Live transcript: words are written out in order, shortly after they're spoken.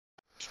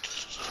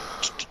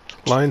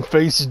Lying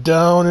face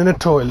down in a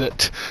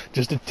toilet.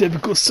 Just a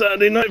typical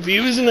Saturday night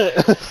view, isn't it?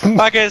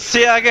 I can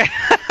see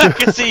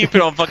you put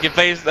on fucking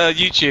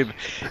YouTube.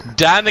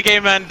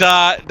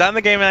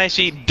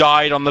 DanTheGamingManHD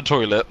died on the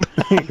toilet.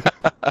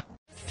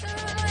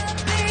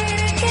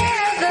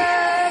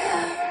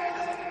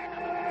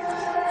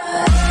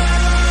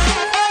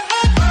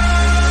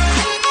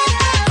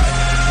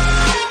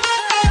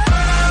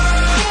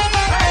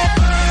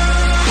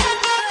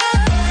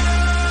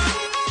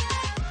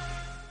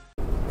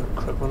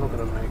 We're not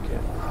gonna make it.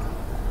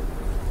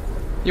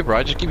 You're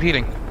right, just keep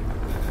healing.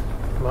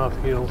 Half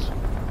heals.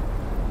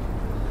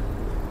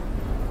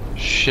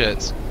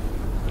 Shit.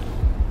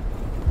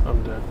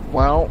 I'm dead.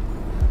 Well.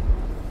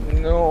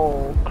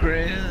 No,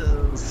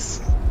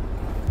 Chris.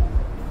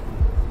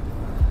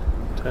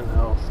 10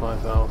 health,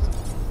 5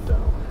 health.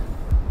 Down.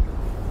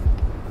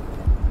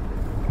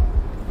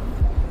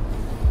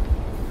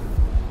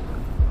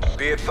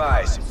 Be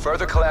advised,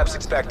 further collapse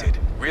expected.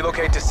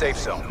 Relocate to safe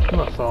zone. I'm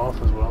not far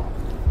off as well.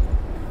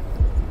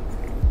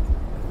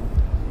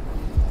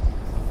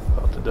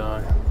 About to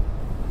die.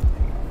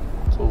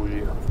 It's all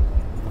you.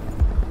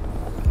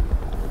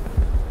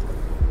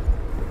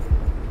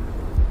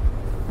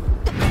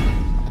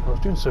 I was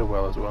doing so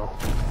well as well.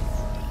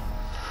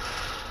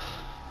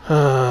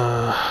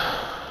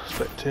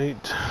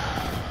 Spectate.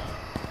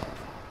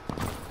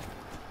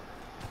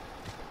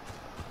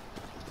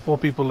 4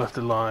 people left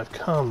alive.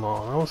 Come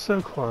on, I was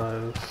so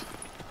close.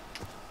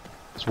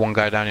 There's one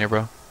guy down here,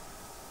 bro.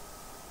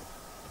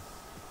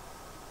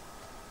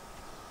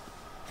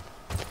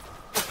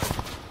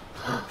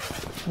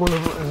 One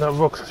of in that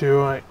rock to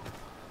your right.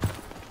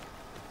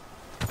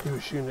 He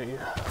was shooting at you.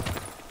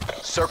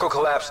 Circle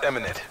collapse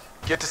imminent.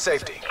 Get to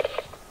safety.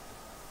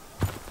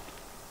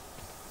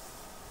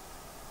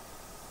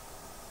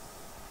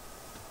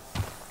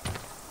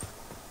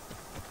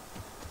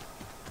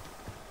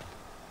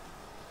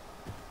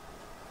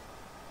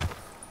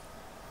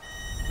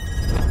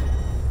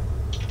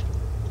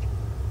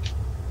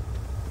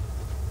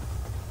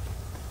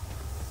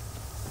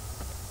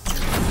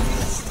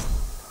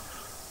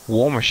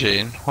 War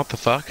machine? What the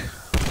fuck?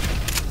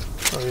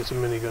 Oh, it's a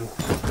minigun.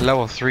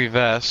 Level 3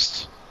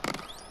 vest.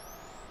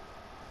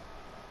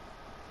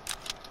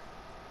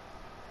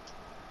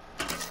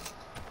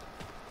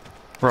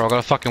 Bro, I got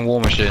a fucking war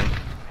machine.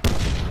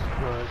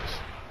 Right.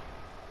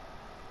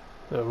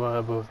 They're right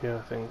above you,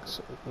 I think.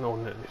 So, no,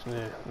 it's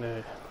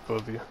near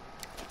above you.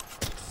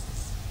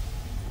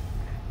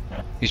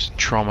 Use a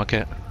trauma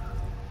kit.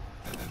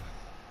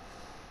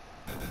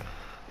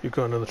 You've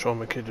got another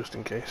trauma kit just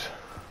in case.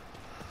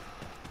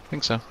 I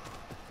think so.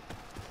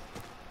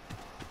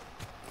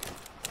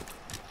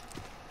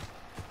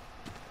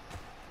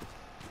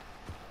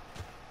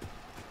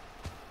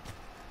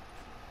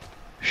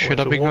 Should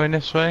I be going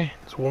this way?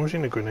 Is war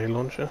machine a grenade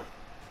launcher?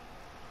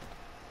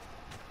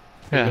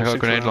 Yeah, I got a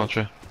grenade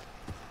launcher.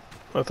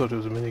 I thought it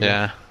was a minigun.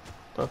 Yeah.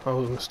 I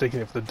was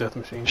mistaking it for the death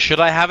machine. Should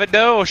I have it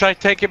though, or should I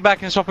take it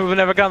back and swap it with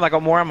another gun that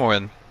got more ammo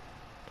in?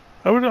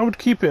 I would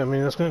keep it. I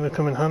mean, that's going to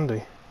come in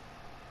handy.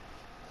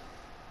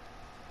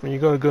 I mean, you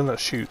got a gun that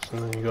shoots,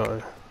 and then you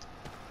got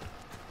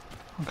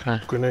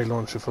a grenade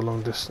launcher for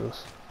long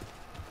distance.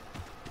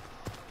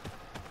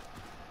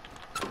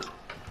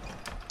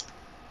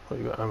 Oh,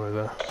 you got ammo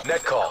there.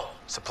 Net call.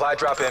 Supply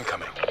drop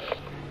incoming.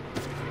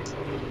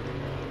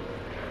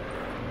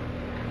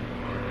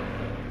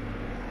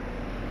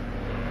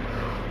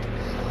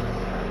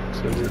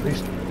 So there's at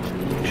least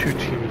 2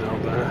 teams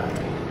out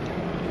there.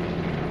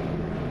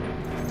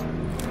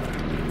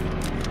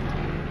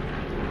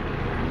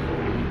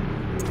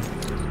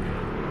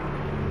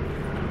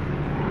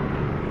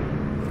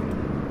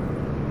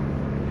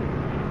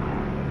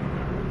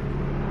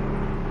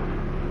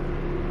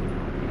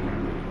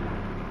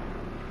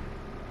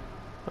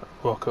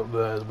 Rock up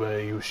there is where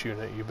he was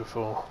shooting at you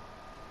before.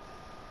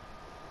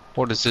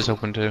 What is this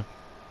open to?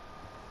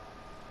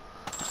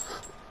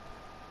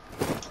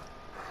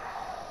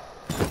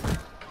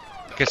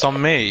 It's on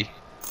me.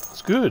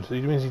 It's good,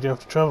 it means you don't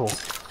have to travel.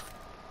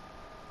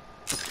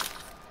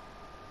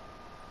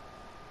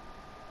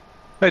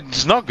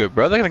 It's not good,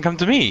 bro. They're gonna come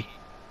to me.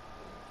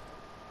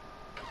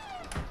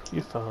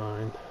 You're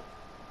fine.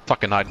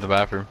 Fucking hide in the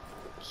bathroom.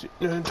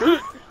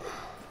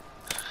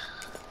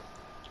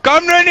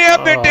 Come run here,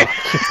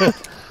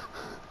 bitch!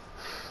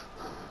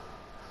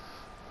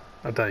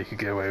 I doubt you could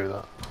get away with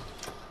that.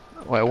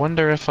 Wait, I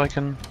wonder if I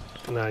can...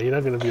 No, you're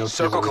not going to be able to.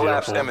 Circle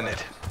collapse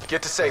imminent.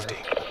 Get to safety.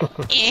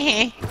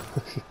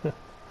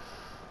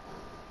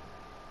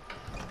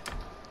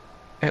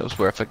 It was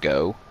worth a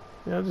go.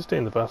 Yeah, I'll just stay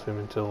in the bathroom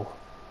until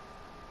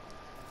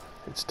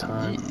it's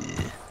time.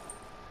 Yeah.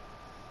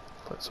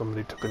 Like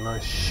somebody took a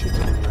nice shit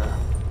in there.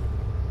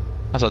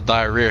 That's a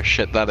diarrhea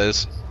shit, that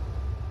is.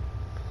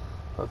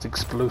 That's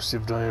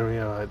explosive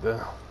diarrhea right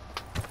there.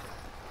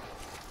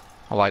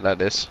 I like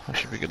this. I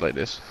should be good like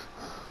this.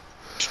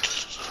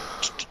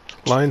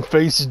 Lying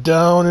face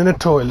down in a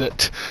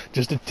toilet.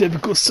 Just a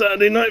typical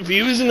Saturday night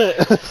view, isn't it?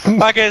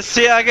 I can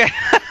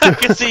I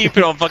can see you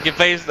put on fucking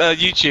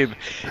YouTube.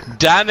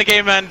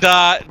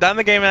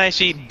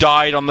 DanTheGamingManHD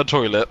died on the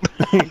toilet.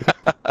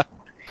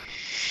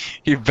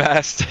 You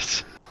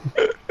bastard.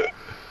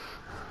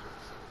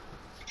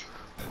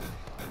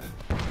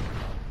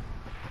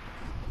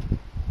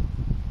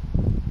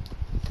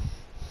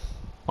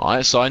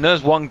 Alright, so I know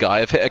there's one guy.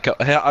 I've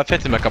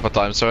hit him a couple of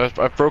times, so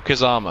I've broke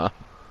his armor.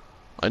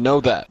 I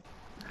know that.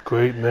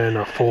 Great men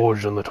are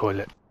forged on the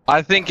toilet.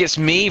 I think it's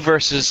me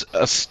versus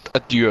a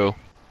duo.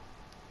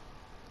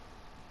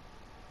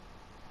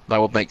 That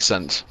would make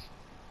sense.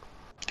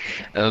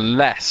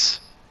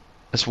 Unless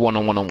it's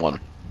one-on-one-on-one.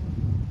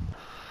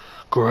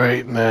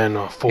 Great men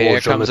are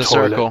forged on the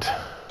toilet.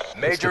 Circle.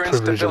 Major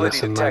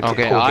instability detected.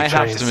 Okay, I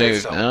have to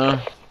move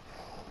now.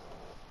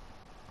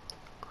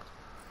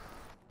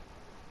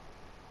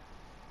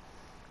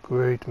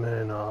 Great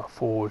men are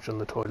forged on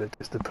the toilet.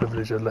 It's the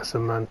privilege of lesser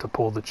man to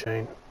pull the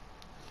chain.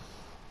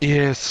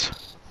 Yes.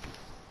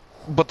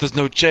 But there's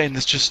no chain,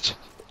 there's just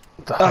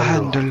The a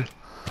handle. handle.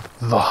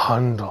 The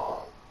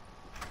handle.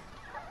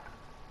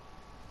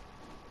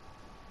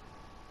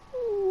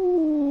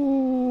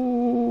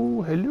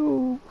 Ooh,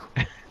 hello.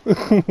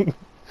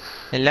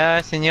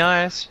 Hello,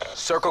 senores.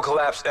 Circle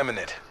collapse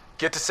imminent.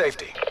 Get to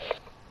safety.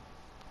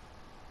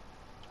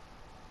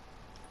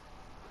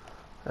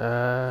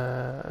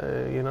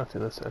 You're not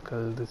in a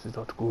circle. This is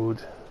not good.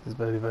 This is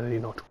very, very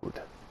not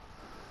good.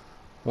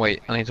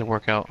 Wait, I need to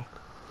work out.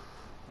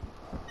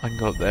 I can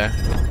go up there.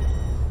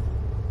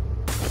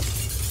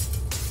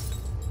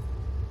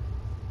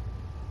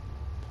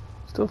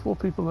 Still 4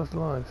 people left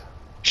alive.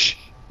 Shh.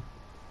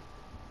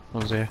 I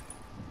was here.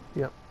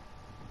 Yep.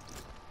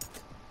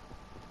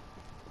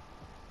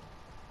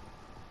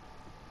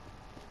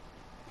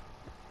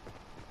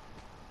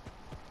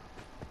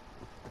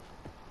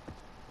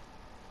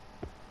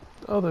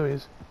 Oh, there he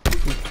is.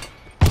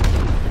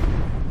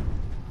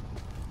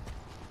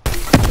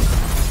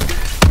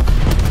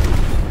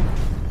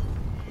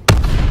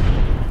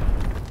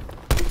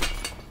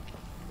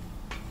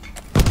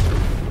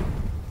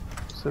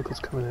 Circle's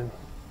coming in.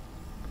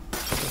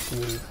 Have to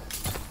move.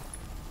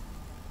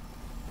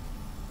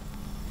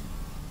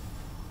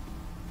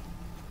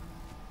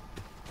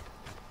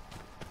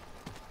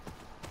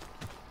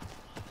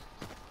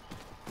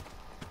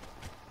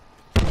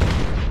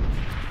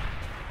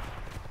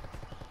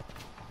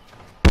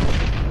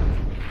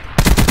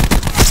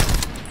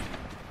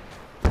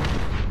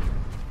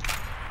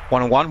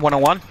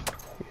 One-on-one.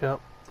 Yep.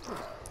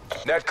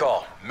 Net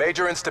call.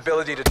 Major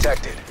instability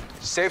detected.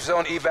 Safe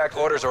zone evac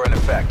orders are in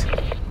effect.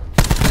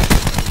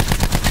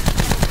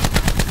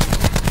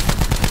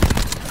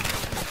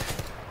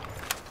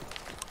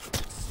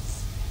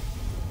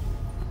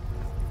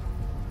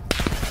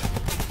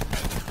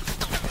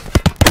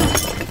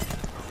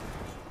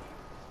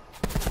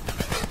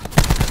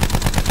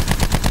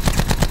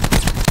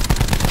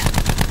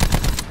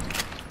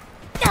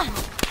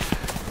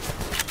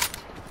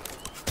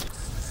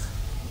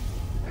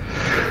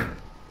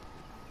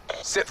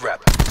 Sit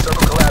rep.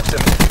 Circle collapse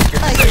imminent.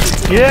 Get to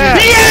safety. Yeah!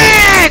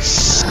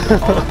 Yes!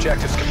 All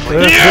objectives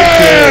complete.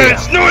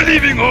 Yes! No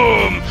leaving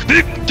home!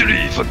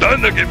 Victory for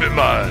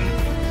DanTheGamingMan!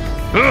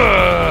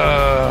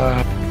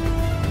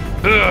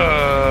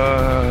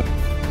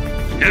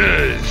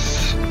 Yes!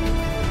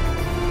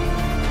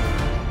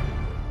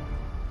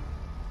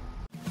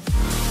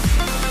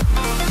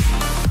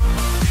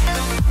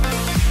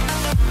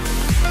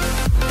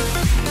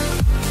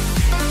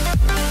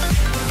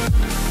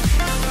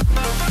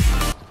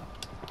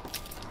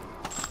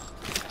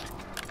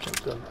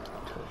 Done.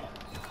 Okay.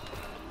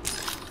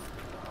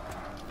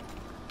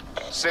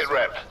 Sit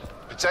rep.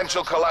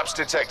 Potential collapse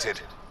detected.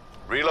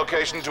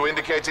 Relocation to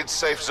indicated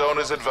safe zone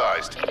is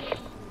advised.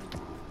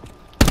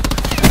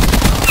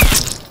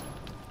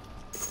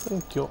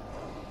 Thank you.